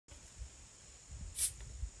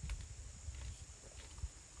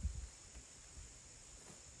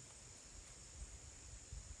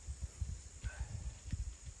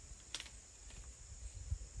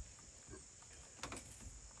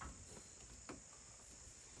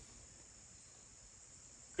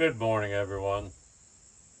Good morning, everyone.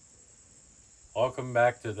 Welcome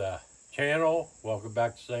back to the channel. Welcome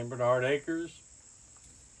back to St. Bernard Acres.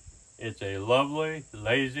 It's a lovely,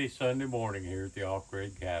 lazy Sunday morning here at the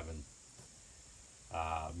off-grid cabin.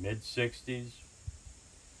 Mid-60s,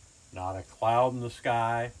 not a cloud in the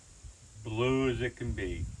sky, blue as it can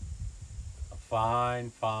be. A fine,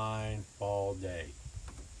 fine fall day.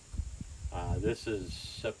 This is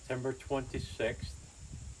September 26th,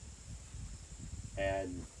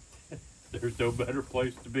 and there's no better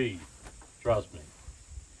place to be. Trust me.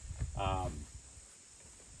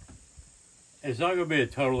 It's not going to be a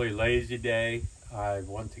totally lazy day. I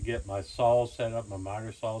want to get my saw set up, my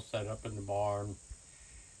miter saw set up in the barn.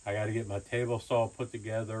 I got to get my table saw put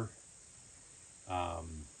together.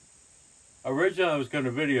 Originally, I was going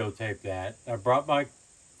to videotape that. I brought my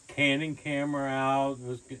Canon camera out.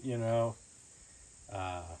 Was going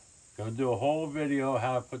to do a whole video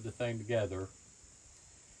how I put the thing together,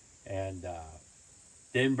 and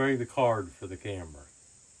didn't bring the card for the camera.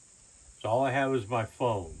 So all I have is my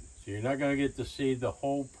phone. So you're not going to get to see the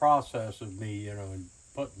whole process of me, and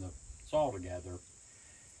putting the saw together.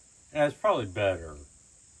 And that's probably better,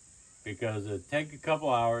 because it'd take a couple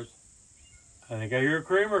hours. I think I hear a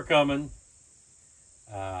creamer coming.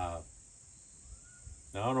 I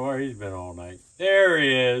don't know where he's been all night. There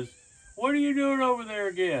he is. What are you doing over there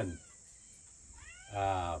again?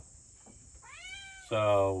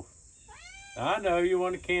 So, I know you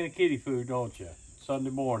want a can of kitty food, don't you? Sunday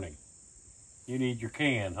morning. You need your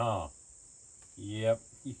can, huh? Yep.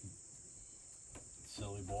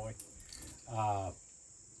 Silly boy.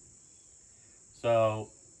 So,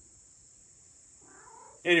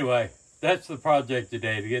 anyway, that's the project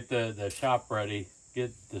today, to get the shop ready,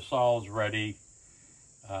 get the saws ready,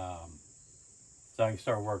 so I can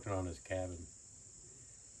start working on this cabin.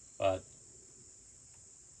 But,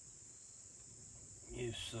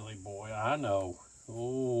 you silly boy, I know.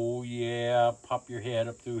 Oh, yeah, pop your head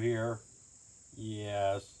up through here.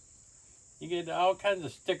 Yes. You get all kinds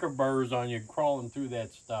of sticker burrs on you crawling through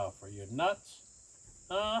that stuff. Are you nuts?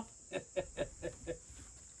 Huh?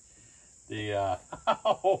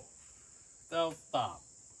 Oh, don't stop.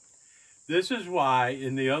 This is why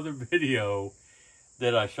in the other video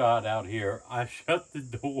that I shot out here, I shut the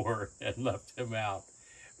door and left him out,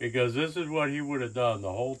 because this is what he would have done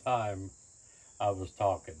the whole time I was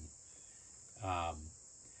talking.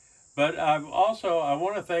 But I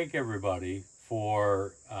want to thank everybody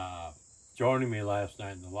for joining me last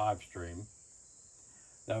night in the live stream.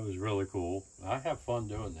 That was really cool. I have fun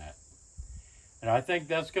doing that. And I think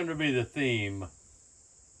that's going to be the theme.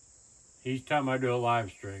 Each time I do a live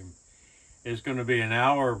stream, it's going to be an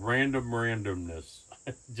hour of randomness.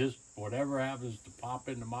 Just whatever happens to pop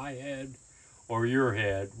into my head or your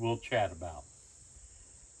head, we'll chat about.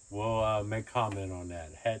 We'll make comment on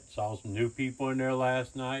that. Saw some new people in there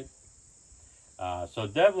last night. So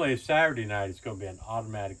definitely Saturday night is going to be an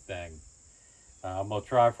automatic thing. I'm going to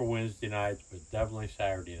try for Wednesday nights, but definitely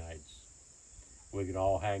Saturday nights. We can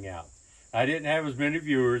all hang out. I didn't have as many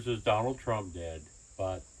viewers as Donald Trump did,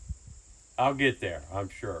 but I'll get there, I'm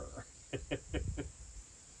sure.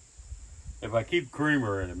 If I keep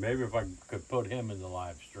Creamer in it, maybe if I could put him in the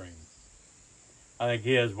live stream. I think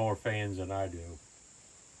he has more fans than I do.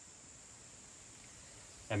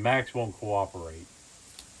 And Max won't cooperate.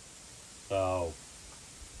 So,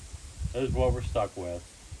 this is what we're stuck with.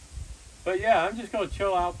 But yeah, I'm just going to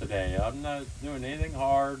chill out today. I'm not doing anything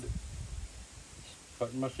hard. Just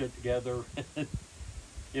putting my shit together.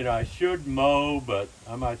 I should mow, but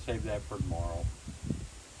I might save that for tomorrow.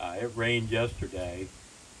 It rained yesterday,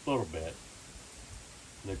 a little bit.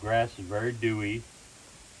 The grass is very dewy,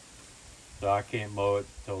 so I can't mow it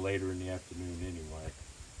till later in the afternoon anyway.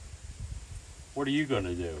 What are you going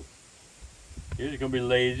to do? You're just going to be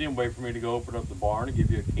lazy and wait for me to go open up the barn and give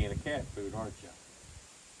you a can of cat food, aren't you?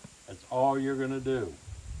 That's all you're going to do.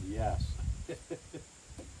 Yes.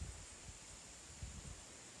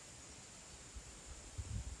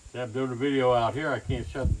 I'm doing a video out here. I can't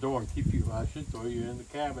shut the door and keep you. I should throw you in the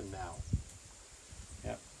cabin now.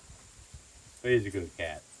 Yep. But he's a good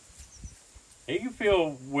cat. He can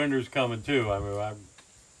feel winter's coming too. I mean,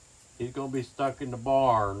 he's going to be stuck in the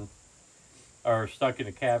barn, or stuck in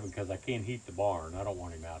the cabin, because I can't heat the barn. I don't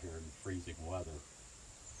want him out here in freezing weather.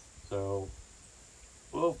 So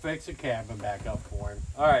we'll fix the cabin back up for him.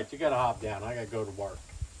 All right, you got to hop down. I got to go to work.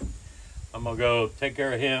 I'm going to go take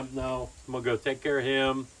care of him. No, I'm going to go take care of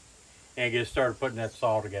him and get started putting that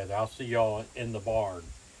saw together. I'll see y'all in the barn.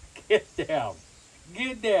 Get down.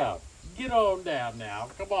 Get down. Get on down now.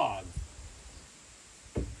 Come on.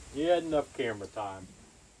 You had enough camera time.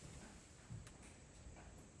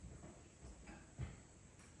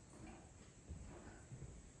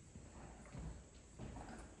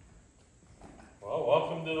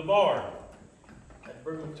 welcome to the barn. I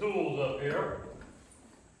bring the tools up here.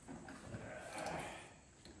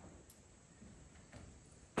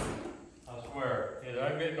 I swear, either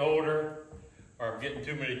I'm getting older or I'm getting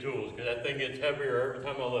too many tools because that thing gets heavier every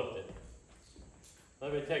time I lift it.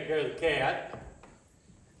 Let me take care of the cat.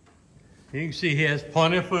 You can see he has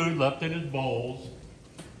plenty of food left in his bowls.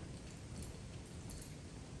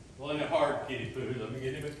 Plenty of hard kitty food. Let me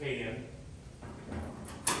get him a can.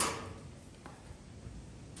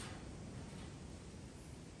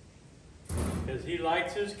 Because he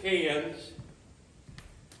likes his cans.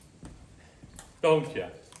 Don't you?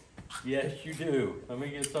 Yes, you do. Let me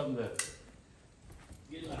get something to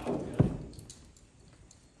get out of.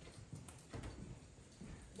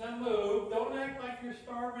 Now move. Don't act like you're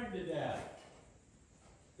starving to death.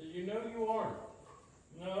 Because you know you aren't.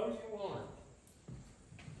 No, you aren't.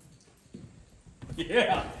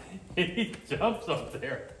 Yeah, he jumps up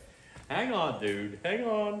there. Hang on, dude. Hang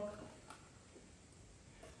on.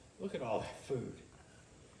 Look at all that food.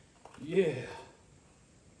 Yeah.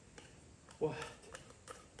 What?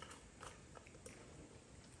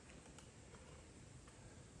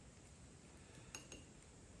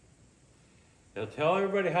 Now tell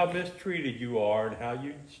everybody how mistreated you are and how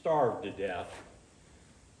you starved to death.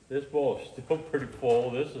 This bowl is still pretty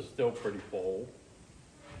full. This is still pretty full.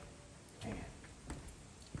 Man.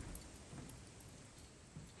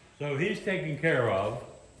 So he's taken care of.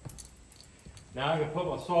 Now I can put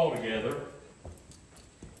my saw together.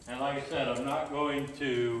 And like I said, I'm not going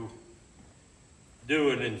to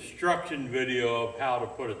do an instruction video of how to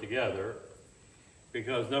put it together.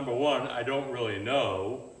 Because number one, I don't really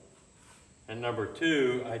know. And number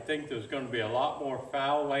two, I think there's going to be a lot more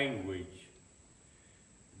foul language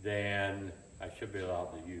than I should be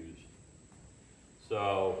allowed to use.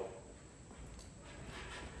 So,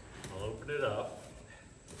 I'll open it up.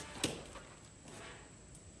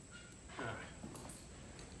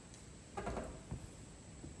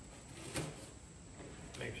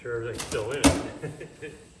 Make sure everything's still in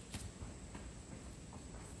it.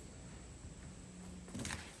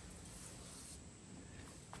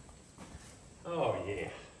 Oh yeah.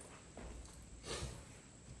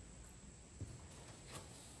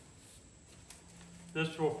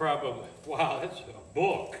 This will probably, wow, that's a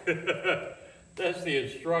book. That's the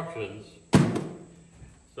instructions.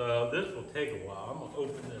 So this will take a while. I'm gonna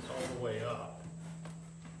open this all the way up.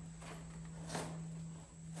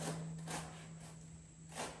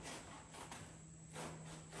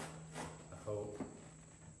 I hope.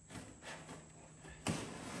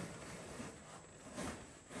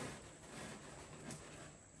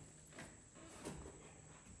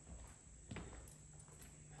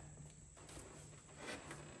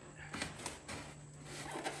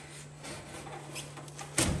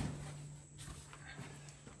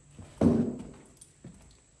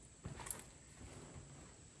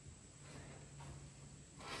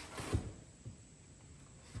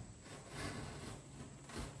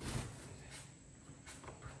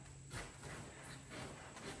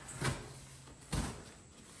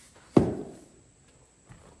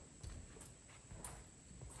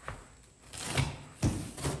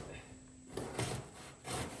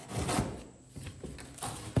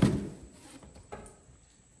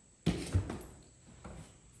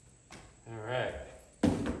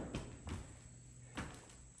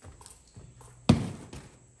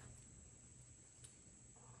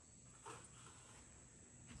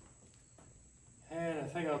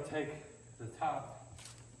 I think I'll take the top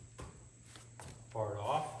part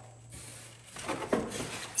off.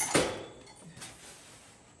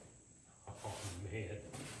 Oh man,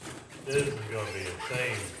 this is going to be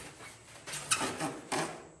insane.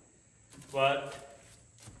 But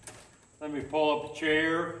let me pull up a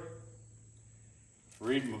chair,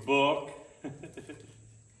 read my book,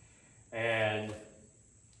 and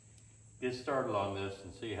get started on this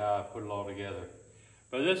and see how I put it all together.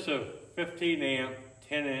 But this is a 15 amp,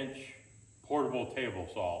 10-inch portable table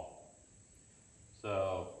saw.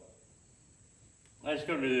 So that's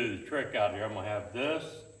going to do the trick out here. I'm going to have this,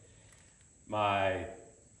 my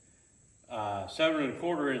 7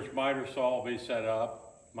 1/4-inch miter saw will be set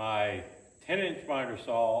up. My 10-inch miter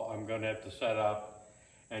saw I'm going to have to set up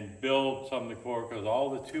and build something for, because all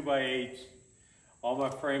the 2x8s, all my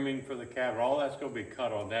framing for the cabinet, all that's going to be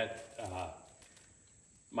cut on that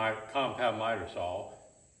my compound miter saw.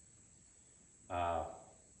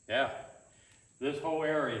 Yeah, this whole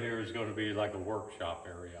area here is going to be like a workshop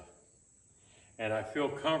area. And I feel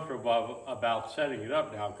comfortable about setting it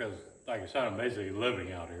up now because, like I said, I'm basically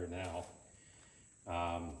living out here now.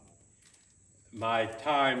 My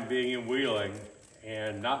time being in Wheeling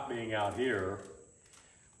and not being out here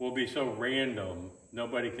will be so random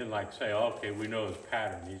nobody can like say, okay, we know his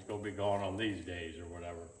pattern. He's gonna be gone on these days or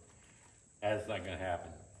whatever. That's not gonna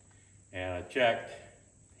happen. And I checked.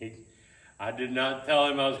 I did not tell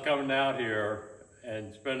him I was coming out here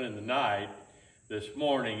and spending the night. This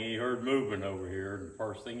morning he heard movement over here, and the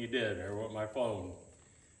first thing he did, there went my phone.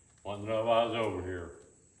 Wanted to know if I was over here.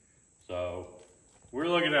 So we're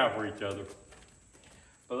looking out for each other.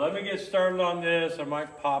 But let me get started on this. I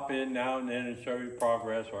might pop in now and then and show you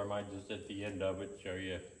progress, or I might just at the end of it show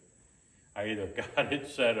you I either got it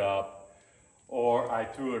set up or I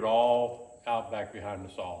threw it all out back behind the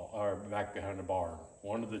saw or back behind the barn.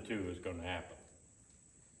 One of the two is going to happen.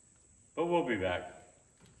 But we'll be back.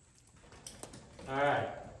 All right.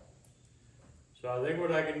 So I think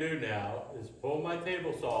what I can do now is pull my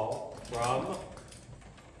table saw from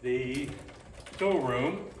the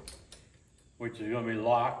storeroom, which is going to be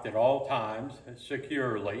locked at all times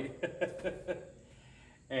securely.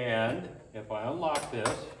 And if I unlock this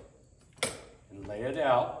and lay it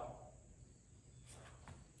out,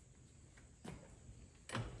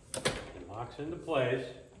 it locks into place,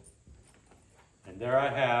 and there I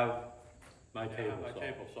have my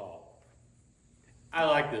table saw. I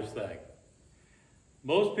like this thing.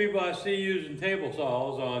 Most people I see using table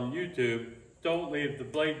saws on YouTube don't leave the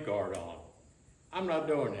blade guard on. I'm not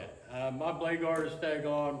doing it. My blade guard is staying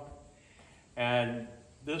on, and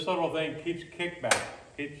this little thing keeps kickback,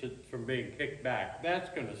 keeps it from being kicked back. That's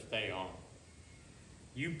going to stay on.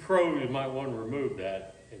 You pros might want to remove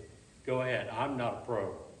that. Go ahead. I'm not a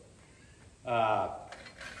pro. Got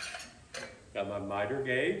my miter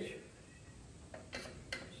gauge.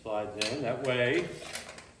 Slides in. That way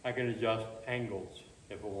I can adjust angles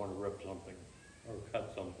if I want to rip something or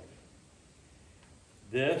cut something.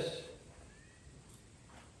 This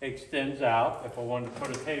extends out. If I wanted to put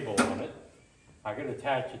a table on it, I could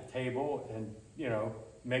attach a table and, you know,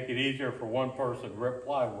 make it easier for one person to rip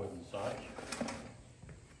plywood and such.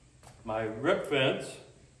 My rip fence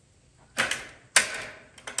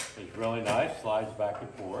is really nice, slides back and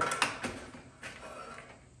forth.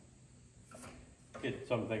 Get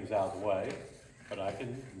some things out of the way, but I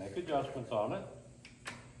can make adjustments on it.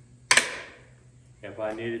 If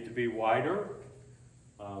I need it to be wider,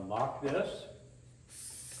 lock this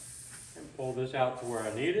and pull this out to where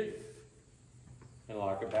I need it and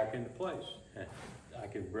lock it back into place. I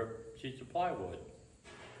can rip sheets of plywood.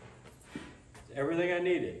 It's everything I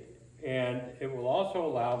needed. And it will also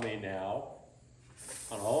allow me now,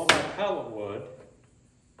 on all of my pallet wood,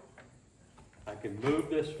 I can move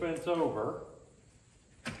this fence over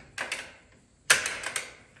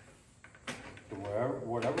to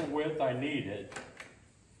whatever width I need it.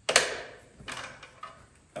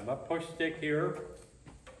 I have my push stick here,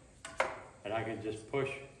 and I can just push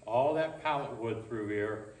all that pallet wood through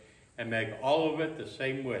here and make all of it the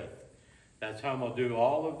same width. That's how I'm gonna do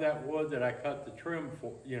all of that wood that I cut the trim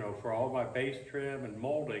for, you know, for all my base trim and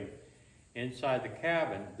molding inside the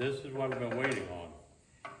cabin. This is what I've been waiting on.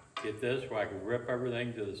 Get this where I can rip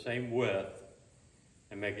everything to the same width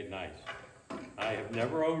and make it nice. I have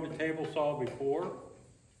never owned a table saw before.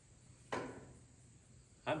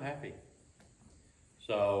 I'm happy.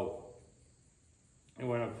 So, and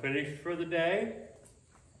when I'm finished for the day,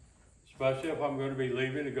 especially if I'm going to be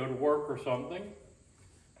leaving to go to work or something,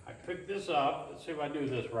 I pick this up. Let's see if I do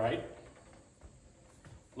this right.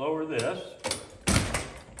 Lower this.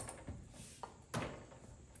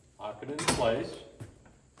 Lock it into place.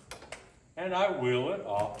 And I wheel it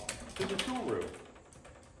off to the tool room.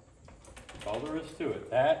 That's all there is to it.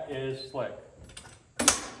 That is slick.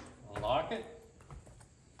 Unlock it.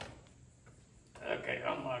 Okay,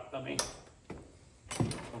 unlock, dummy.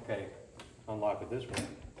 Okay, unlock it this way.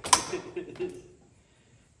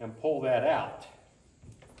 And pull that out.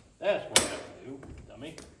 That's what I have to do,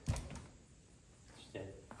 dummy. Stand.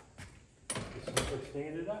 This is for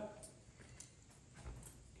stand it up.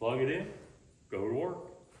 Plug it in, go to work.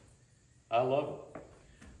 I love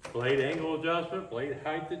it. Blade angle adjustment, blade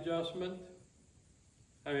height adjustment.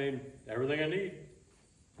 I mean, everything I need.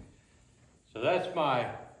 So that's my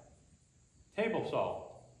table saw.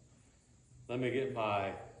 Let me get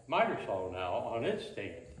my miter saw now on its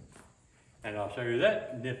stand. And I'll show you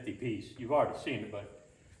that nifty piece. You've already seen it, but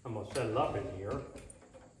I'm gonna set it up in here.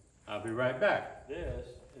 I'll be right back. This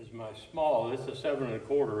is my small, this is a 7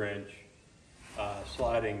 1/4 inch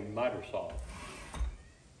sliding miter saw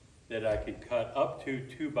that I could cut up to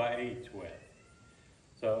 2x8 with.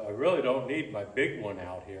 So I really don't need my big one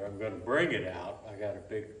out here. I'm gonna bring it out. I got a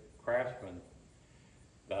big Craftsman.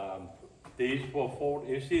 These will fold,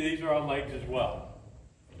 you see these are on legs as well.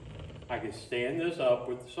 I can stand this up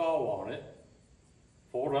with the saw on it,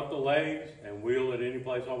 fold up the legs and wheel it any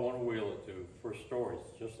place I want to wheel it to for storage,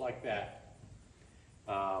 just like that.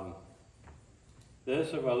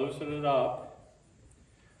 This, if I loosen it up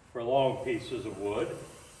for long pieces of wood,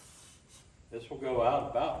 this will go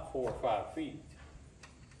out about 4 or 5 feet.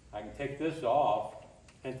 I can take this off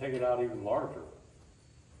and take it out even larger.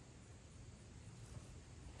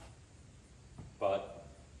 But,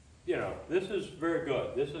 you know, this is very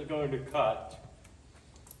good. This is going to cut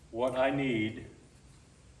what I need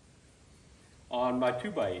on my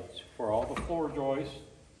 2x8s for all the floor joists,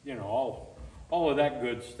 you know, all of that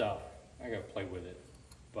good stuff. I gotta play with it,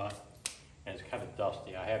 but, and it's kind of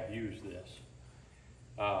dusty. I have used this.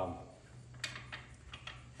 I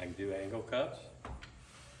can do angle cuts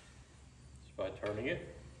just by turning it.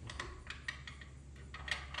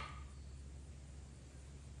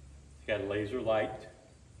 It's got a laser light.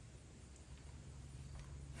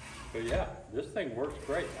 But yeah, this thing works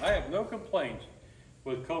great. I have no complaints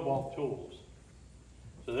with Kobalt tools.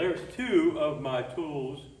 So there's 2 of my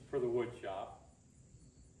tools for the wood shop.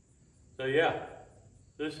 So yeah,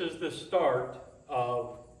 this is the start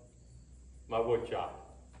of my wood shop.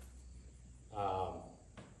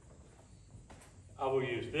 I will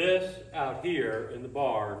use this out here in the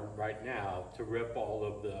barn right now to rip all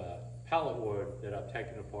of the pallet wood that I've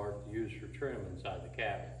taken apart to use for trim inside the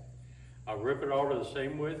cabin. I'll rip it all to the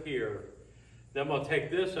same width here. Then I'll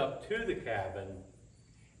take this up to the cabin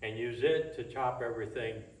and use it to chop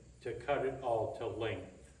everything to cut it all to length.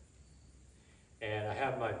 And I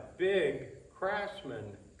have my big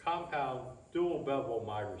Craftsman compound dual bevel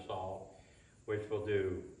miter saw, which will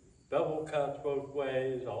do bevel cuts both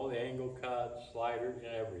ways, all the angle cuts, sliders,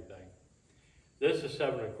 and everything. This is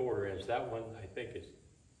 7 1/4 inch. That one I think is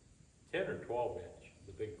 10 or 12 inch,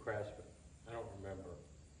 the big Craftsman. I don't remember.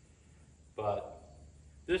 But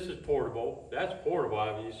this is portable. That's portable.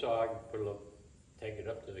 I mean, you saw I can put it up, take it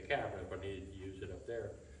up to the cabin if I needed to use it up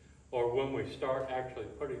there. Or when we start actually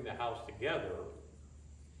putting the house together,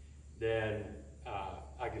 then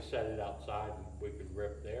I can set it outside and we can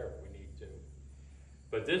rip there if we need to.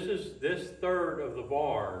 But this third of the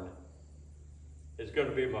barn is going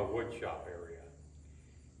to be my wood shop area.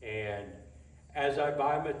 And as I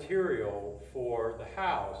buy material for the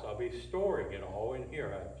house, I'll be storing it all in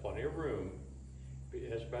here. I have plenty of room,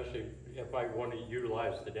 especially if I want to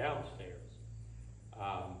utilize the downstairs.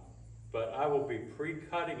 But I will be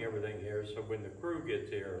pre-cutting everything here, so when the crew gets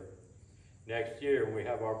here next year and we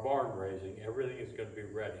have our barn raising, everything is going to be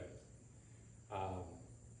ready.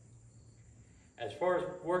 As far as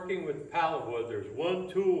working with pallet wood, there's one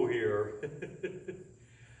tool here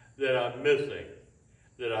that I'm missing,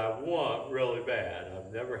 that I want really bad.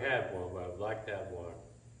 I've never had one, but I'd like to have one.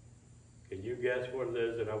 Can you guess what it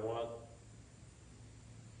is that I want?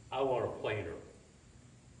 I want a planer.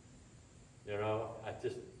 You know,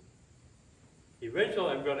 eventually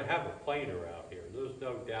I'm going to have a planer out here. There's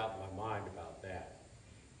no doubt in my mind about that.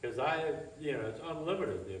 Because it's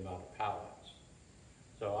unlimited the amount of pallets.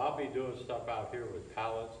 So I'll be doing stuff out here with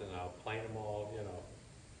pallets and I'll plane them all, you know.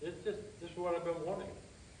 This is what I've been wanting.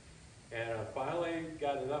 And I finally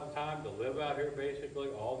got enough time to live out here basically.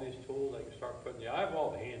 All these tools I can start putting, I have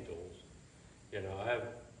all the hand tools. You know, I have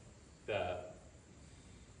the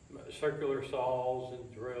circular saws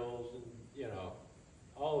and drills and, you know,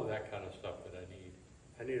 all of that kind of stuff that I need.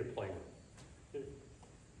 I need a planer.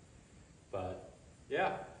 But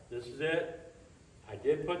yeah, this is it. I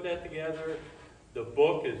did put that together. The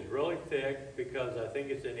book is really thick because I think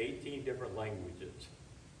it's in 18 different languages.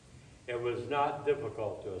 It was not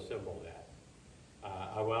difficult to assemble that.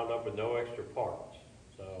 I wound up with no extra parts.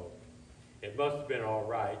 So it must have been all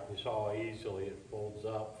right. You saw how easily it folds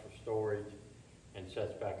up for storage and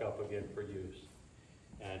sets back up again for use.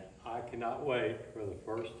 And I cannot wait for the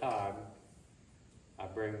first time I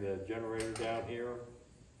bring the generator down here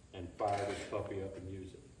and fire this puppy up and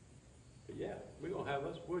use it. But yeah, we're going to have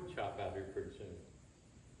us wood chop out here pretty soon.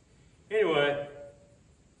 Anyway,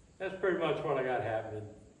 that's pretty much what I got happening.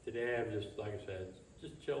 Today I'm just, like I said,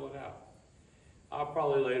 just chilling out. I'll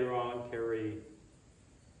probably later on carry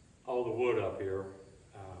all the wood up here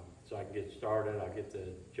so I can get started. I'll get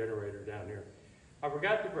the generator down here. I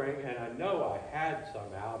forgot to bring, and I know I had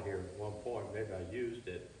some out here at one point, maybe I used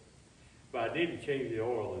it, but I need to change the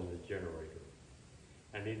oil in the generator.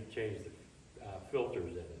 I need to change the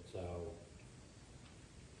filters in it, so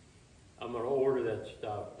I'm going to order that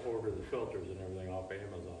stuff, order the filters and everything off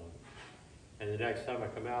Amazon. And the next time I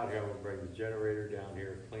come out here, I'm going to bring the generator down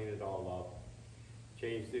here, clean it all up,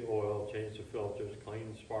 change the oil, change the filters,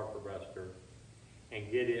 clean the spark arrestor,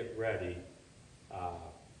 and get it ready.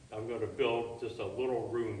 I'm going to build just a little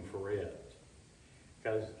room for it.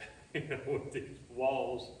 Because you know, with these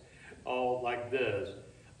walls all like this,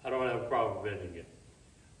 I don't have a problem venting it.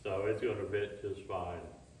 So it's gonna vent just fine.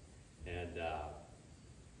 And,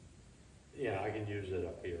 yeah, I can use it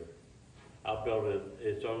up here. I'll build it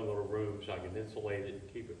its own little room so I can insulate it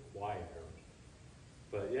and keep it quieter.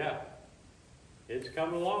 But yeah, it's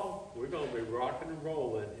coming along. We're gonna be rocking and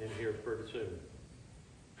rolling in here pretty soon.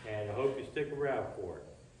 And I hope you stick around for it.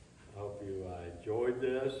 I hope you enjoyed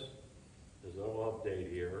this little update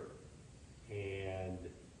here. And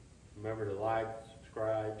remember to like,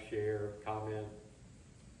 subscribe, share, comment,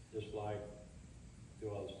 dislike, do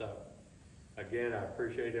all the stuff. Again, I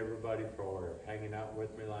appreciate everybody for hanging out with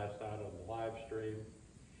me last night on the live stream.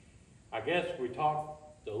 I guess we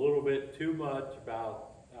talked a little bit too much about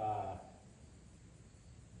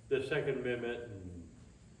the Second Amendment and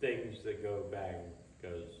things that go bang,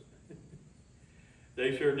 because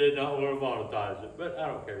they sure did not want to monetize it, but I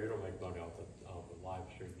don't care. You don't make money off the live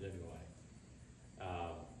streams anyway.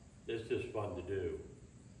 It's just fun to do.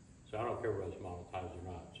 So I don't care whether it's monetized or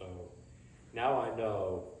not. So now I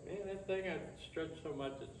know, man, that thing I stretched so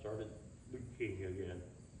much it started leaking again.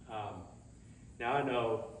 Now I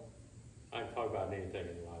know I can talk about anything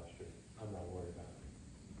in the live stream. I'm not worried about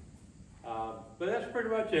it. But that's pretty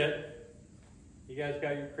much it. You guys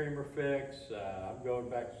got your creamer fix. I'm going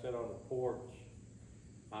back to sit on the porch.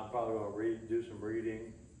 I'm probably going to do some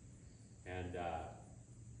reading and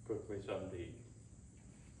cook me something to eat.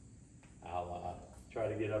 I'll try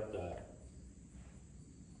to get up to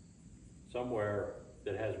somewhere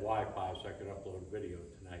that has Wi-Fi so I can upload a video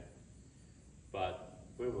tonight. But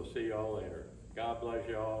we will see y'all later. God bless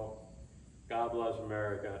y'all. God bless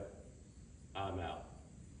America.